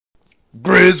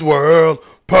Grizz World,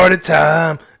 party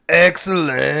time,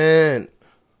 excellent.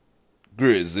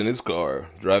 Grizz in his car,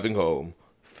 driving home,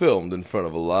 filmed in front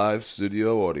of a live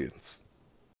studio audience.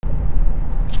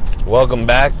 Welcome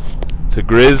back to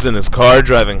Grizz in his car,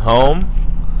 driving home.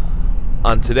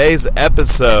 On today's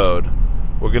episode,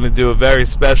 we're going to do a very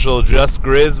special Just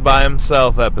Grizz by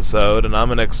himself episode, and I'm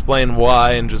going to explain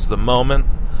why in just a moment.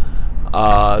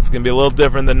 It's going to be a little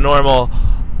different than normal.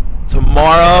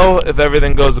 Tomorrow, if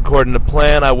everything goes according to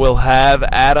plan, I will have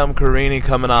Adam Carini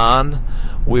coming on.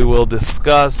 We will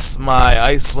discuss my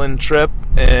Iceland trip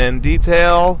in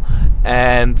detail,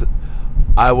 and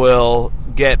I will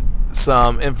get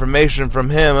some information from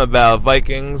him about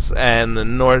Vikings and the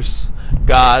Norse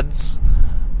gods,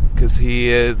 because he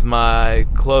is my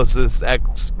closest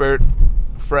expert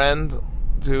friend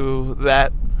to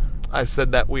that. I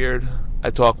said that weird. I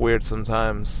talk weird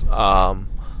sometimes.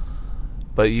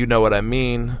 But you know what I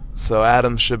mean. So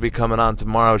Adam should be coming on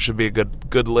tomorrow. It should be a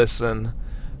good listen.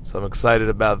 So I'm excited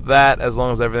about that, as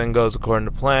long as everything goes according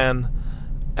to plan.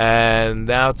 And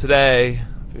now today,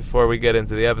 before we get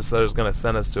into the episode, is going to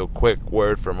send us to a quick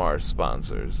word from our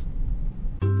sponsors.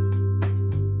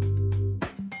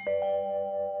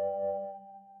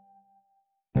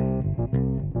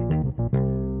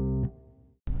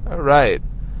 Alright.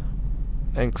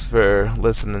 Thanks for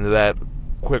listening to that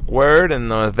quick word,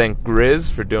 and I want to thank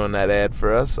Grizz for doing that ad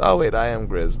for us. Oh wait, I am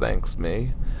Grizz, thanks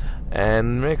me.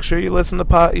 And make sure you listen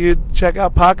to you check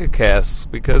out Pocket Casts,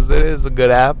 because it is a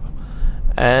good app,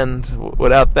 and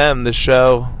without them the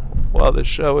show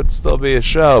would still be a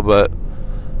show, but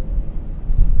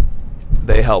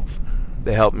they help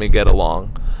me get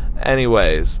along.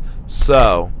 Anyways,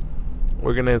 so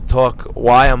we're gonna talk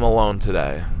why I'm alone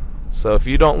today. So if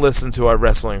you don't listen to our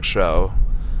wrestling show,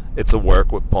 It's a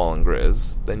Work with Paul and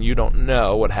Grizz, then you don't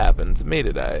know what happened to me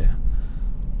today.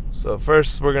 So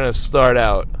first we're going to start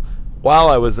out. While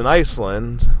I was in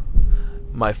Iceland,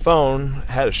 my phone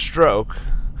had a stroke,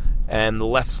 and the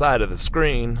left side of the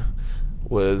screen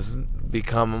was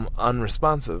become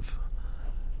unresponsive.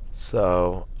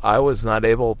 So I was not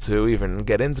able to even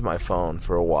get into my phone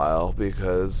for a while,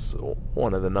 because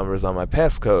one of the numbers on my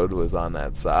passcode was on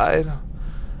that side.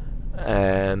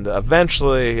 And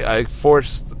eventually I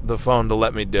forced the phone to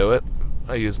let me do it.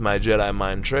 I used my Jedi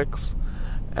mind tricks,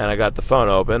 and I got the phone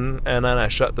open, and then I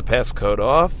shut the passcode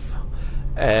off.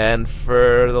 And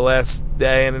for the last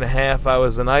day and a half I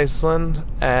was in Iceland,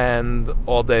 and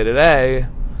all day today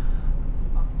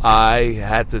I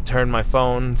had to turn my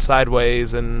phone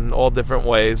sideways in all different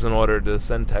ways in order to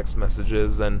send text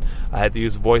messages, and I had to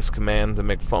use voice command to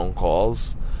make phone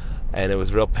calls. And it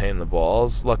was a real pain in the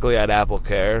balls. Luckily, I had Apple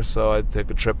Care, so I took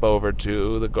a trip over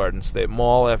to the Garden State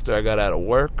Mall after I got out of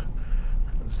work.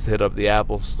 Just hit up the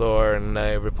Apple store, and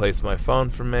they replaced my phone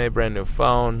for me. Brand new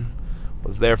phone.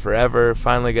 Was there forever.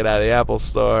 Finally get out of the Apple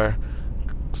store.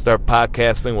 Start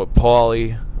podcasting with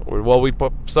Paulie. Well, we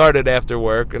started after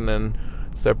work, and then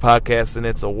start podcasting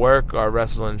It's a Work, our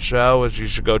wrestling show, which you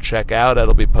should go check out.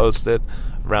 It'll be posted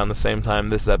around the same time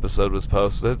this episode was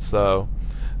posted, so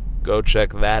go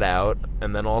check that out.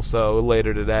 And then also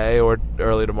later today or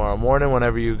early tomorrow morning,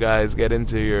 whenever you guys get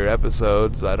into your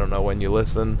episodes, I don't know when you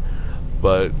listen,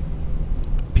 but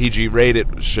PG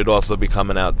Rated should also be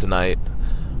coming out tonight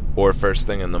or first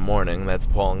thing in the morning. That's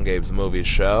Paul and Gabe's movie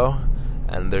show,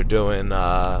 and they're doing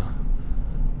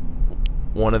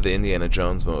one of the Indiana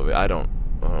Jones movie.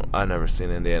 I've never seen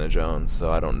Indiana Jones,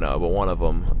 so I don't know, but one of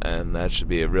them, and that should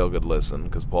be a real good listen,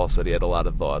 because Paul said he had a lot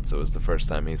of thoughts. It was the first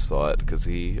time he saw it, because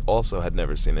he also had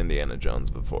never seen Indiana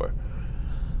Jones before,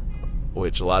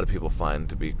 which a lot of people find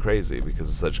to be crazy, because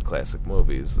it's such classic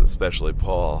movies, especially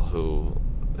Paul, who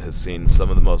has seen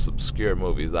some of the most obscure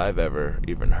movies I've ever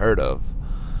even heard of,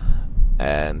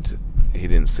 and he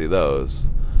didn't see those.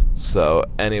 So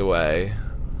anyway,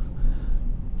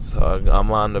 so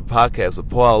I'm on the podcast with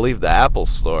Paul. I leave the Apple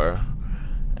store,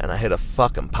 and I hit a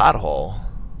fucking pothole,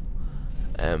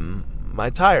 and my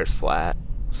tire's flat.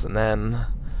 So then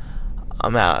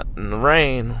I'm out in the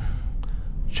rain,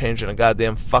 changing a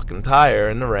goddamn fucking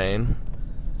tire in the rain,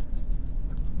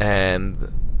 and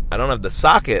I don't have the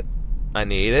socket I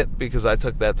need it, because I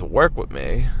took that to work with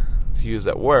me to use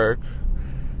at work.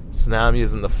 So now I'm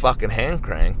using the fucking hand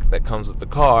crank that comes with the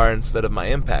car instead of my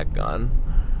impact gun.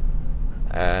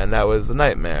 And that was a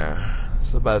nightmare.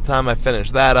 So by the time I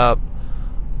finished that up,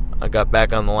 I got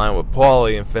back on the line with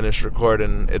Paulie and finished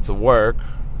recording It's a Work.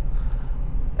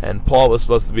 And Paul was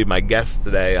supposed to be my guest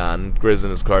today on Grizz in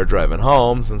his car driving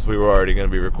home, since we were already going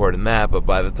to be recording that. But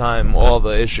by the time all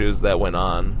the issues that went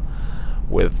on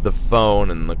with the phone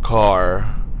and the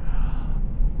car,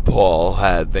 Paul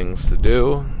had things to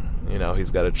do.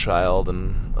 he's got a child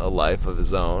and a life of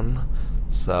his own.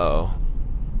 So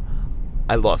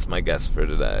I lost my guest for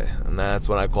today. And that's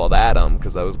when I called Adam,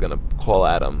 because I was going to call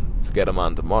Adam to get him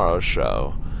on tomorrow's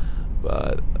show.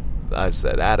 But I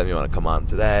said, Adam, you want to come on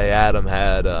today? Adam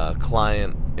had a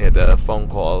client. He had a phone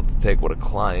call to take with a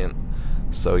client,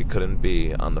 so he couldn't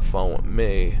be on the phone with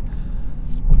me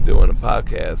doing a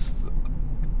podcast.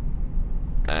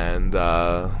 And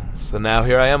so now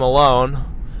here I am alone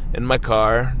in my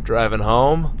car driving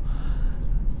home.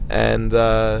 And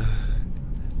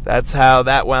that's how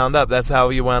that wound up. That's how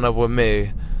you wound up with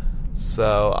me.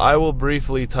 So I will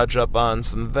briefly touch up on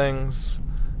some things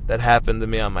that happened to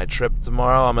me on my trip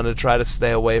tomorrow. I'm going to try to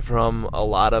stay away from a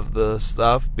lot of the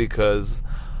stuff because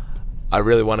I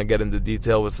really want to get into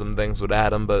detail with some things with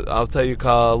Adam. But I'll tell you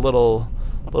a little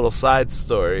side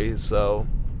story. So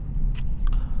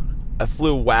I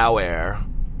flew WOW Air.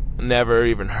 Never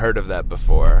even heard of that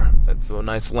before. It's an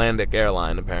Icelandic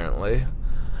airline, apparently.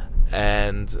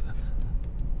 And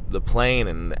the plane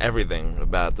and everything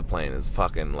about the plane is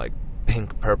fucking like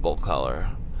pink purple color,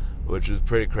 which was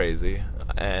pretty crazy.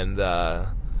 And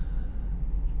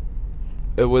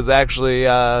it was actually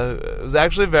a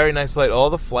very nice flight. All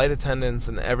the flight attendants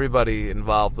and everybody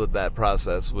involved with that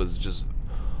process was just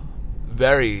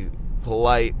very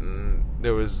polite. And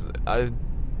there was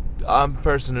I'm a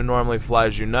person who normally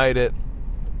flies United.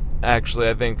 Actually,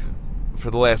 I think for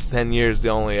the last 10 years, the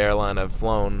only airline I've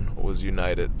flown was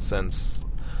United, since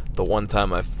the one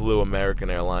time I flew American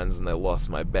Airlines and they lost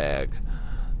my bag.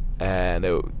 And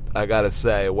I gotta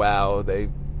say, wow, they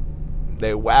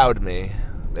wowed me.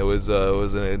 It was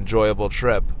an enjoyable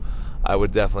trip. I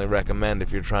would definitely recommend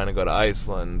if you're trying to go to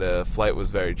Iceland. The flight was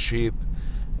very cheap,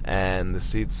 and the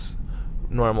seats,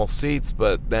 normal seats,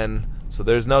 but then, so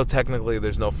there's no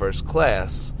first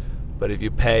class, but if you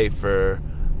pay for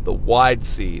the wide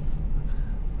seat,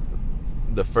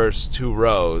 the first 2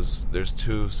 rows, there's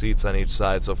 2 seats on each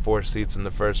side, so 4 seats in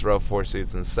the first row, 4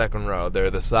 seats in the second row.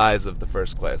 They're the size of the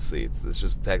first class seats. It's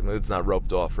just technically, it's not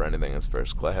roped off or anything as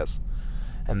first class.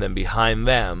 And then behind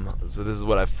them, so this is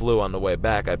what I flew on the way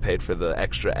back, I paid for the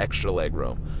extra leg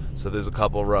room. So there's a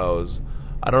couple rows.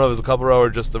 I don't know if it was a couple row or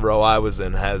just the row I was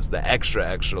in has the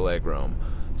extra leg room.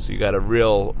 So you got a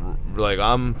real, like,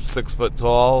 I'm 6 foot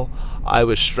tall. I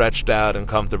was stretched out and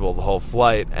comfortable the whole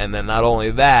flight. And then not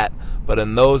only that, but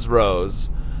in those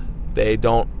rows, they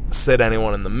don't sit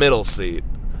anyone in the middle seat.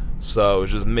 So it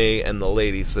was just me and the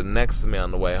lady sitting next to me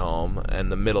on the way home.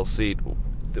 And the middle seat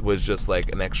was just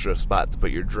like an extra spot to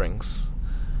put your drinks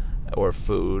or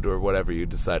food or whatever you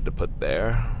decide to put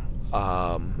there.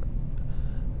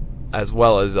 As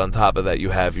well as on top of that, you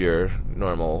have your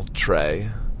normal tray.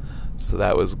 So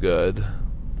that was good.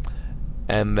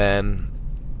 And then,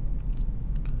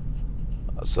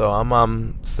 so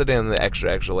I'm sitting in the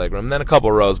extra leg room. Then a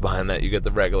couple rows behind that, you get the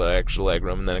regular extra leg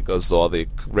room. And then it goes to all the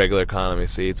regular economy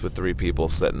seats with 3 people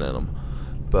sitting in them.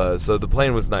 But so the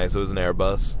plane was nice. It was an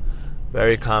Airbus.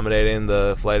 Very accommodating.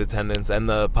 The flight attendants and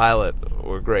the pilot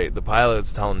were great. The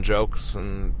pilot's telling jokes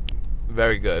and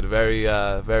very good. Very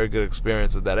good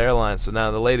experience with that airline. So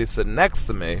now the lady sitting next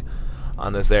to me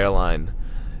on this airline,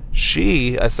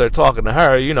 I started talking to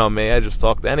her. You know me, I just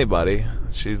talk to anybody.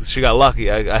 She got lucky.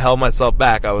 I held myself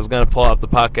back. I was going to pull out the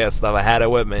podcast stuff. I had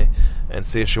it with me and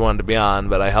see if she wanted to be on,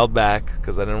 but I held back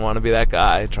because I didn't want to be that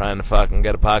guy trying to fucking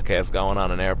get a podcast going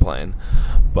on an airplane.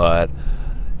 But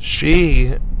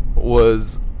she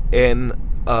was in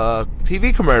a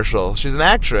TV commercial. She's an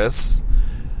actress.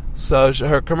 So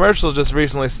her commercial just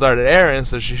recently started airing,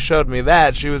 so she showed me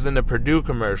that. She was in a Purdue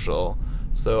commercial.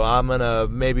 So I'm going to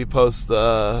maybe post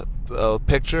a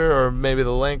picture or maybe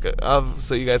the link of,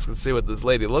 so you guys can see what this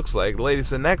lady looks like. The lady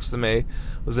sitting next to me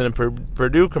was in a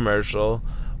Purdue commercial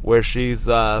where she was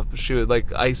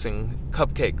like icing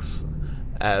cupcakes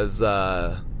as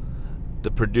the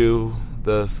Purdue,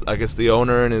 I guess the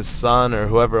owner and his son or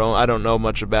whoever, I don't know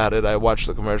much about it. I watched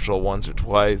the commercial once or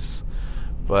twice,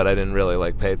 but I didn't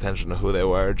really pay attention to who they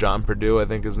were. John Purdue, I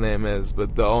think his name is,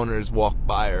 but the owners walked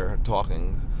by her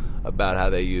talking about how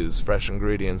they use fresh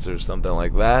ingredients or something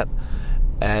like that.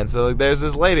 And so there's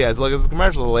this lady. I was looking at this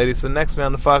commercial. The lady sitting next to me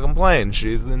on the fucking plane.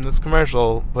 She's in this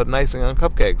commercial putting icing on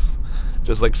cupcakes,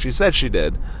 just like she said she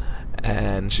did.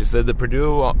 And she said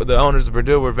the owners of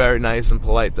Purdue were very nice and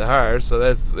polite to her. So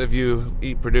that's, if you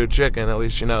eat Purdue chicken, at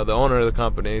least you know the owner of the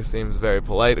company seems very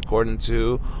polite, according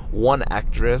to one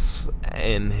actress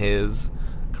in his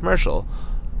commercial.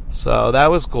 So that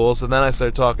was cool. So then I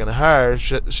started talking to her,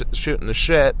 shooting the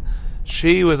shit.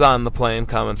 She was on the plane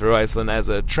coming through Iceland as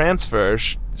a transfer.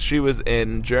 She was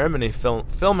in Germany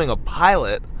filming a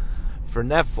pilot for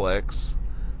Netflix.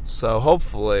 So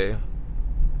hopefully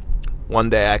one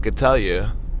day I could tell you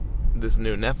this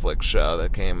new Netflix show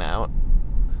that came out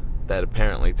that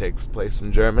apparently takes place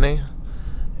in Germany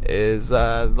is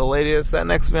the lady that sat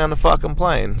next to me on the fucking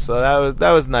plane. So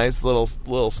that was nice,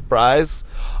 little surprise.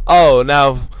 Oh,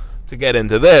 now to get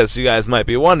into this, you guys might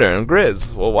be wondering,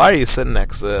 Grizz, well, why are you sitting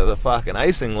next to the fucking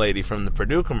icing lady from the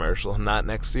Purdue commercial, not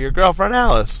next to your girlfriend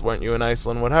Alice? Weren't you in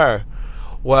Iceland with her?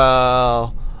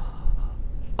 Well,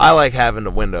 I like having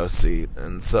the window seat,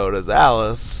 and so does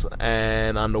Alice.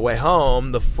 And on the way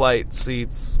home, the flight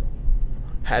seats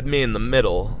had me in the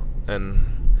middle,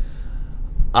 and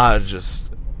I was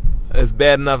just, it's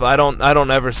bad enough. I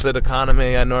don't ever sit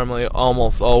economy. I normally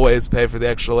almost always pay for the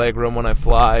extra leg room when I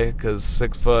fly, because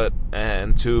 6 foot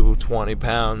and 220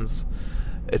 pounds,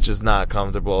 it's just not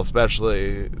comfortable,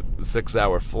 especially the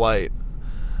 6-hour flight,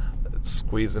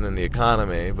 squeezing in the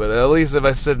economy. But at least if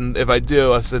I sit in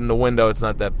the window, it's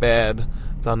not that bad.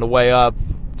 It's on the way up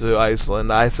to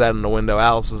Iceland. I sat in the window.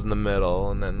 Alice was in the middle,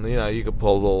 and then you could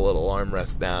pull the little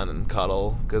armrest down and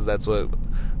cuddle, because that's what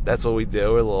we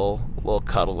do. We're little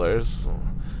cuddlers.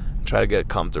 Try to get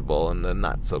comfortable in the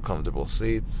not so comfortable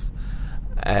seats.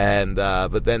 And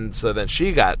but then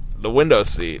she got the window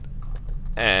seat,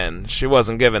 and she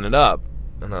wasn't giving it up.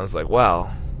 And I was like,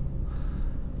 well,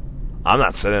 I'm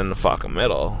not sitting in the fucking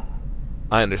middle.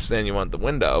 I understand you want the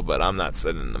window, but I'm not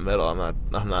sitting in the middle.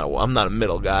 I'm not a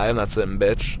middle guy. I'm not sitting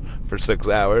bitch for 6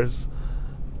 hours.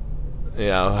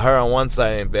 Her on one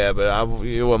side ain't bad, but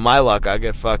with my luck, I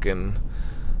get fucking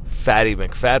Fatty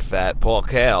McFat Paul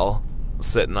Kale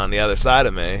sitting on the other side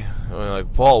of me. I'm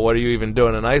like, Paul, what are you even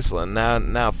doing in Iceland?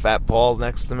 Now Fat Paul's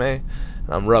next to me, and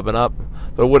I'm rubbing up.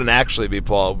 But it wouldn't actually be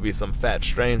Paul. It would be some fat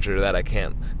stranger that I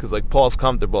can't. Because, Paul's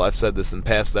comfortable. I've said this in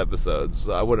past episodes.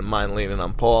 So I wouldn't mind leaning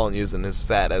on Paul and using his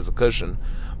fat as a cushion.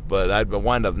 But I'd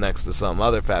wind up next to some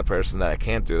other fat person that I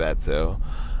can't do that to.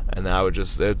 And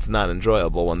it's not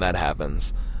enjoyable when that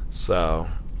happens. So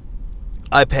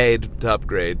I paid to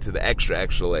upgrade to the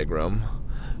extra leg room,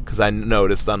 because I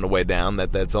noticed on the way down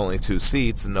that that's only 2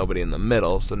 seats and nobody in the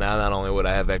middle. So now not only would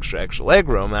I have extra leg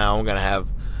room, now I'm gonna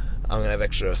have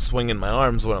extra swing in my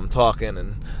arms when I'm talking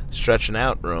and stretching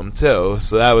out room too.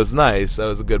 So that was nice. That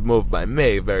was a good move by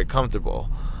me. Very comfortable.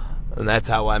 And that's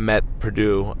how I met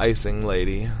Purdue icing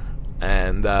lady.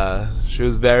 And she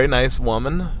was a very nice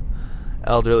woman,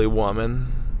 elderly woman.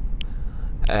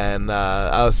 And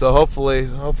so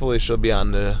hopefully she'll be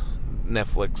on the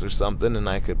Netflix or something, and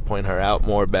I could point her out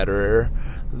more better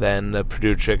than the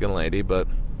Purdue chicken lady. But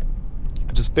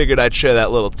I just figured I'd share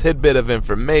that little tidbit of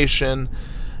information.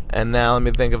 And now let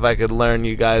me think if I could learn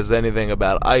you guys anything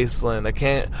about Iceland. I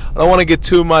don't want to get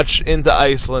too much into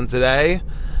Iceland today,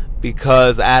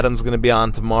 because Adam's going to be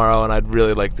on tomorrow, and I'd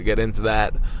really like to get into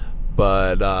that.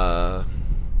 But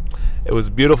it was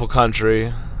a beautiful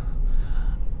country.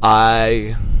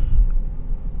 I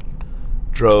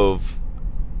drove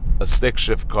a stick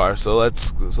shift car, so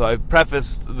I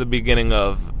prefaced the beginning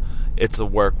of It's a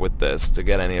work with this to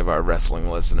get any of our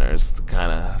wrestling listeners to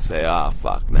kind of say, oh,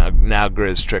 fuck, now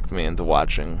Grizz tricked me into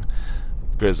watching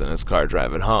Grizz in his car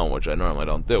driving home, which I normally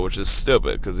don't do, which is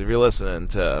stupid, because if you're listening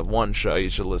to one show, you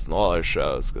should listen to all our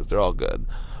shows, because they're all good.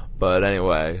 But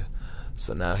anyway,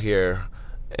 so now here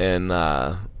in,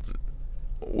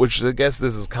 which I guess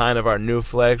this is kind of our new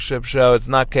flagship show. It's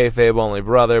not Kayfabe Only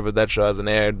Brother, but that show hasn't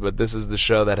aired, but this is the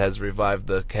show that has revived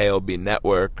the KOB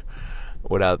network.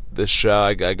 Without this show,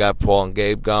 I got Paul and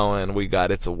Gabe going. We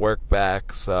got It's a Work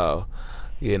back. So,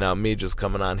 me just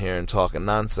coming on here and talking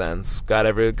nonsense.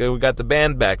 We got the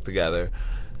band back together.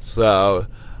 So,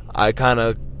 I kind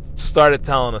of started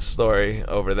telling a story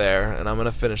over there, and I'm going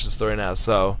to finish the story now.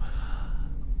 So,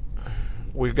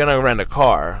 we're going to rent a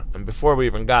car, and before we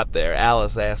even got there,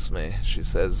 Alice asked me, she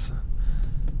says,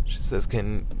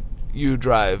 can you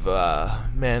drive a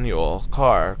manual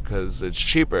car, because it's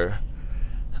cheaper?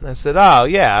 And I said, oh,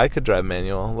 yeah, I could drive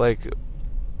manual.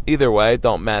 Either way, it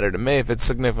don't matter to me. If it's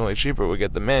significantly cheaper, we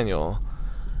get the manual.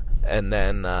 And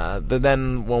then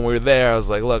when we were there, I was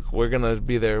like, look, we're going to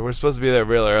be there. We're supposed to be there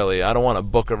real early. I don't want to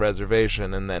book a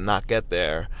reservation and then not get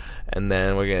there. And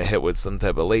then we're going to hit with some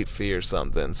type of late fee or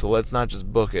something. So let's not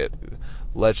just book it.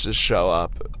 Let's just show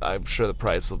up. I'm sure the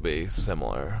price will be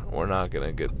similar. We're not going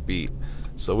to get beat.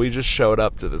 So we just showed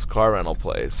up to this car rental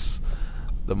place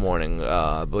the morning,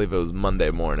 I believe it was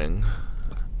Monday morning,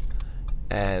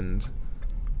 and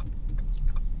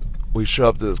we show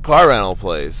up to this car rental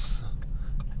place,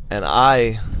 and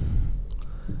I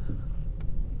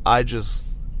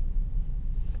just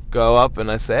go up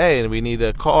and I say, hey, we need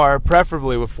a car,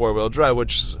 preferably with 4-wheel drive,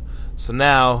 so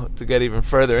now, to get even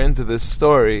further into this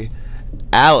story,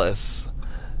 Alice,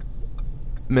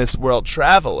 Miss World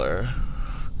Traveler,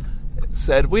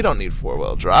 said, we don't need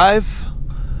four-wheel drive.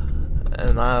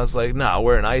 And I was like, no,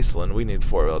 we're in Iceland, we need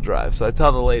four-wheel drive. So I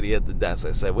tell the lady at the desk,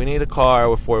 I said, we need a car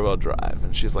with four-wheel drive.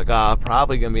 And she's like,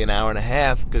 probably going to be an hour and a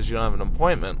half because you don't have an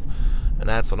appointment. And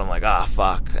that's when I'm like,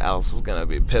 fuck, Alice is going to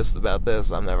be pissed about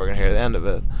this. I'm never going to hear the end of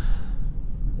it.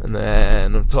 And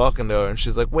then I'm talking to her, and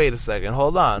she's like, wait a second,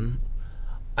 hold on.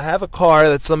 I have a car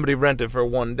that somebody rented for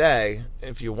one day.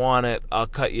 If you want it, I'll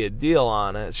cut you a deal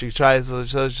on it. She tries to,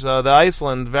 so the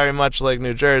Iceland, very much like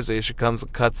New Jersey, she comes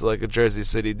and cuts like a Jersey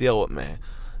City deal with me.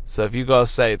 So if you go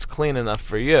say it's clean enough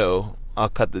for you, I'll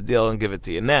cut the deal and give it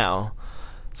to you now.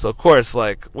 So of course,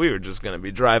 like, we were just going to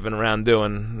be driving around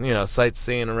doing,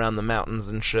 sightseeing around the mountains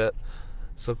and shit.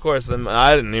 So, of course,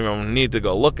 I didn't even need to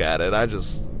go look at it. I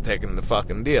just taken the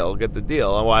fucking deal, get the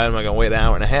deal. Why am I going to wait an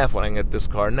hour and a half when I can get this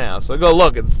car now? So I go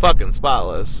look, it's fucking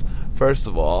spotless, first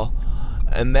of all.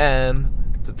 And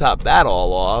then, to top that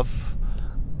all off,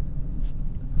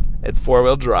 it's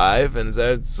four-wheel drive, and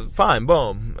it's fine,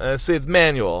 boom. And see, it's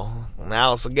manual. And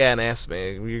Alice again asked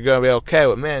me, you're going to be okay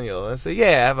with manual? And I said,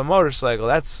 yeah, I have a motorcycle.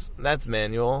 That's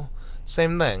manual.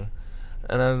 Same thing.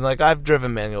 And I was like, I've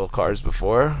driven manual cars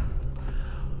before.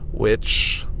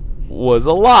 Which was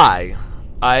a lie.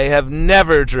 I have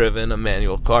never driven a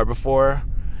manual car before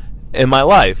in my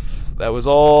life. That was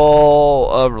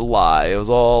all a lie. It was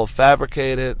all a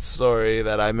fabricated story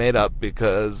that I made up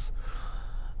because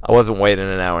I wasn't waiting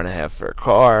an hour and a half for a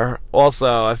car.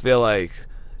 Also, I feel like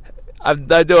I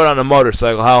do it on a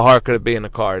motorcycle. How hard could it be in a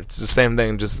car? It's the same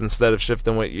thing, just instead of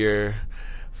shifting with your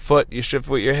foot, you shift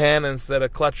with your hand. Instead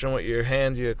of clutching with your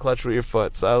hand, you clutch with your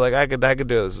foot. So I was like, I could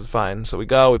do this. It's fine. So we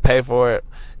go, we pay for it,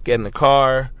 get in the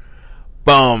car,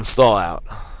 boom, stall out.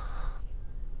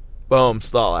 Boom,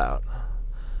 stall out.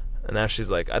 And now she's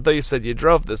like, I thought you said you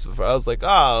drove this before. I was like,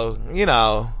 I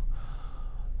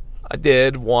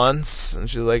did once. And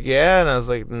she's like, yeah. And I was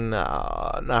like,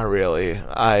 no, not really.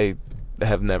 I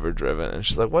have never driven. And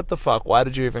she's like, what the fuck? Why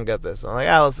did you even get this? I'm like,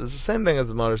 Alice, it's the same thing as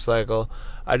a motorcycle.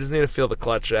 I just need to feel the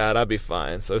clutch out. I'll be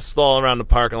fine. So stalling around the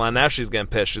parking lot. Now she's getting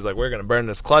pissed. She's like, we're going to burn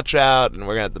this clutch out, and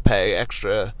we're going to have to pay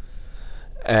extra.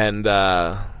 And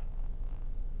so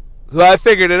I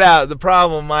figured it out. The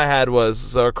problem I had was,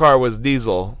 so our car was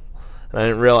diesel, and I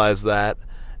didn't realize that.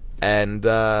 And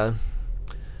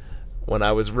when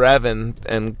I was revving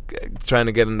and trying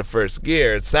to get into first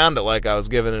gear, it sounded like I was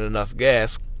giving it enough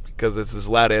gas, because it's this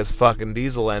loud-ass fucking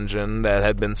diesel engine that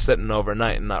had been sitting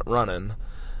overnight and not running.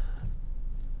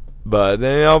 But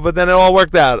then it all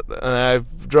worked out. And I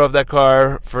drove that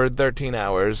car for 13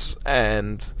 hours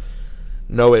and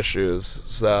no issues.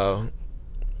 So,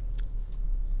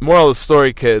 moral of the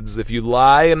story, kids, if you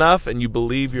lie enough and you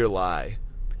believe your lie,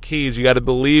 the key is you got to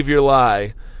believe your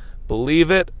lie. Believe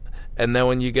it, and then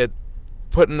when you get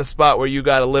put in the spot where you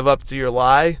got to live up to your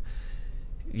lie,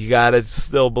 you gotta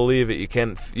still believe it. You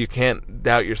can't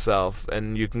doubt yourself,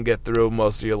 and you can get through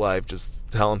most of your life just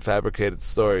telling fabricated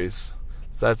stories.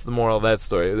 So that's the moral of that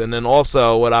story. And then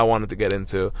also what I wanted to get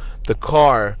into, the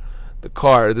car.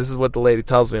 This is what the lady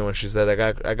tells me when she said, I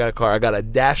got a car. I got a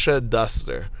Dacia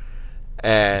Duster,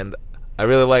 and I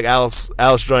really like Alice.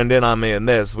 Alice joined in on me in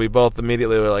this. We both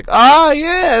immediately were like, oh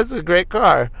yeah, it's a great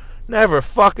car. Never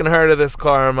fucking heard of this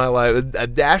car in my life. A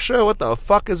Dacia? What the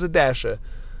fuck is a Dacia?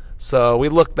 So we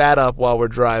looked that up while we're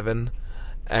driving,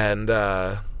 and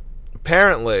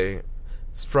apparently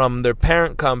it's from their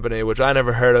parent company, which I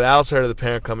never heard of. Alice heard of the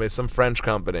parent company, some French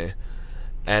company,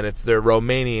 and it's their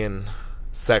Romanian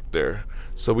sector.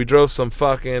 So we drove some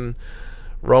fucking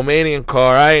Romanian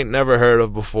car I ain't never heard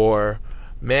of before.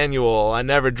 Manual. I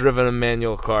never driven a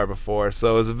manual car before,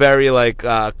 so it was a very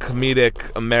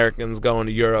comedic Americans going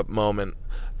to Europe moment.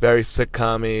 Very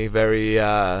sitcom-y, very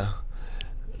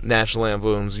National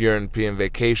Lampoon's European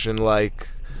Vacation like.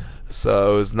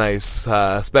 So it was nice,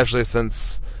 especially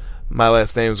since my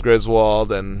last name's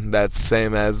Griswold, and that's the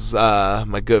same as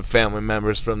my good family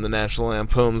members from the National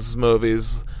Lampoon's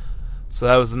movies. So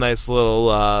that was a nice little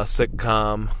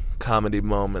sitcom comedy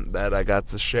moment that I got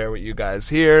to share with you guys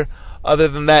here. Other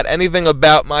than that, anything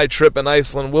about my trip in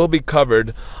Iceland will be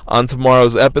covered on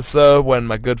tomorrow's episode when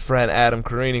my good friend Adam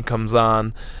Carini comes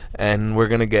on, and we're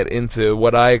going to get into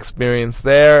what I experienced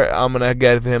there. I'm going to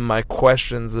give him my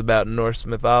questions about Norse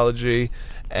mythology,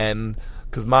 and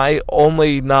because my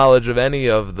only knowledge of any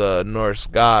of the Norse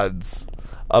gods,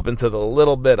 up until the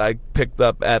little bit I picked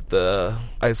up at the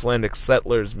Icelandic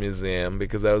Settlers Museum,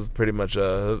 because that was pretty much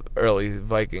early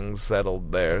Vikings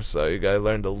settled there, so I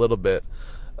learned a little bit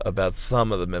about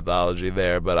some of the mythology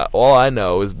there, but all I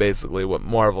know is basically what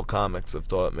Marvel Comics have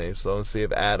taught me. So let's see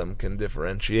if Adam can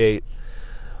differentiate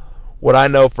what I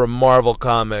know from Marvel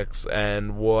Comics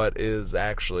and what is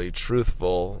actually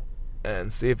truthful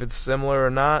and see if it's similar or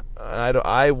not.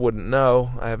 I wouldn't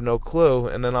know. I have no clue.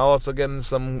 And then I'll also get into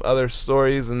some other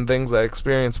stories and things I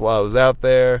experienced while I was out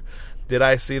there. Did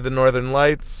I see the Northern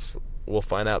Lights? We'll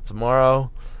find out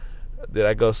tomorrow. Did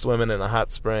I go swimming in a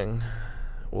hot spring?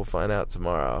 We'll find out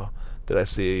tomorrow. Did I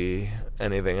see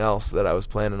anything else that I was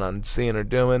planning on seeing or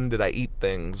doing? Did I eat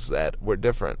things that were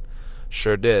different?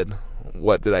 Sure did.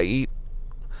 What did I eat?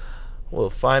 We'll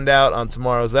find out on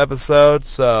tomorrow's episode.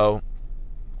 So,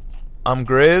 I'm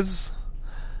Grizz,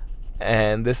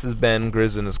 and this has been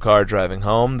Grizz in his car driving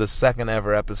home, the second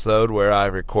ever episode where I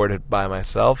recorded by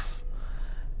myself.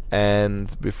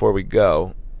 And before we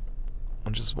go, I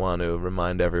just want to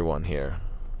remind everyone here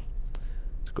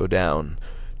to go down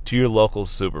to your local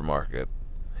supermarket,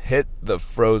 hit the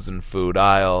frozen food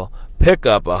aisle, pick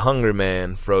up a Hungry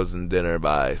Man frozen dinner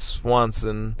by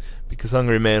Swanson, because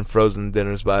Hungry Man frozen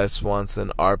dinners by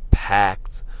Swanson are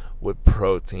packed with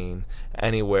protein,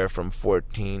 anywhere from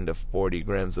 14 to 40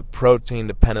 grams of protein,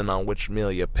 depending on which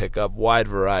meal you pick up. Wide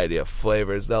variety of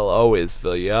flavors. They'll always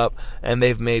fill you up, and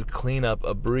they've made cleanup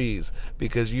a breeze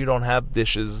because you don't have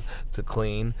dishes to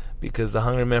clean, because the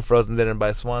Hungry Man frozen dinner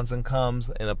by Swanson comes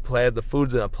in the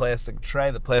food's in a plastic tray.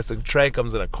 The plastic tray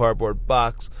comes in a cardboard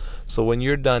box, so when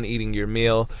you're done eating your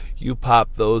meal, you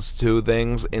pop those two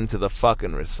things into the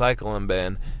fucking recycling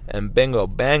bin, and bingo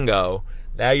bango,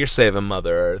 now you're saving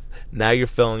Mother Earth. Now you're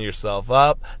filling yourself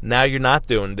up. Now you're not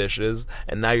doing dishes.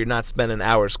 And now you're not spending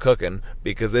hours cooking.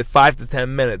 Because at 5 to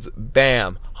 10 minutes,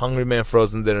 bam, Hungry Man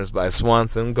Frozen Dinners by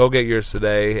Swanson. Go get yours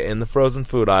today in the frozen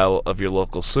food aisle of your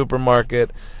local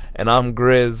supermarket. And I'm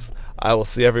Grizz. I will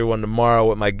see everyone tomorrow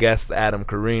with my guest, Adam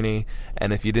Carini.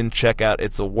 And if you didn't check out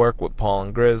It's a Work with Paul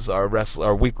and Grizz,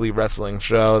 our weekly wrestling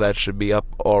show, that should be up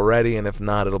already. And if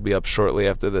not, it'll be up shortly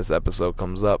after this episode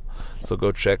comes up. So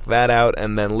go check that out.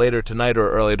 And then later tonight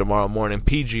or early tomorrow morning,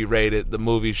 PG Rated, the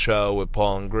movie show with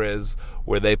Paul and Grizz,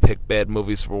 where they pick bad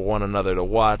movies for one another to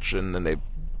watch. And then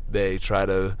they try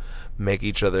to make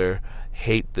each other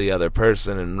hate the other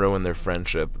person and ruin their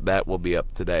friendship. That will be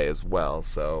up today as well.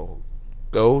 So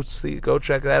go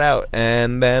check that out.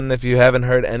 And then if you haven't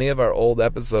heard any of our old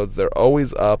episodes, they're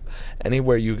always up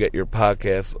anywhere you get your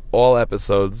podcasts. All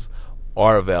episodes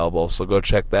are available, so go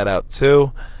check that out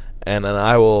too. And then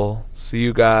I will see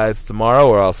you guys tomorrow,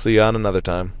 or I'll see you on another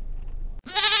time.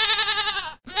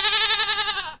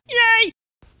 Yay!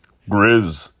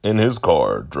 Grizz in his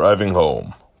car driving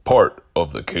home, part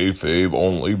of the Kayfabe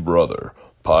Only Brother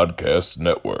Podcast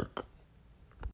Network.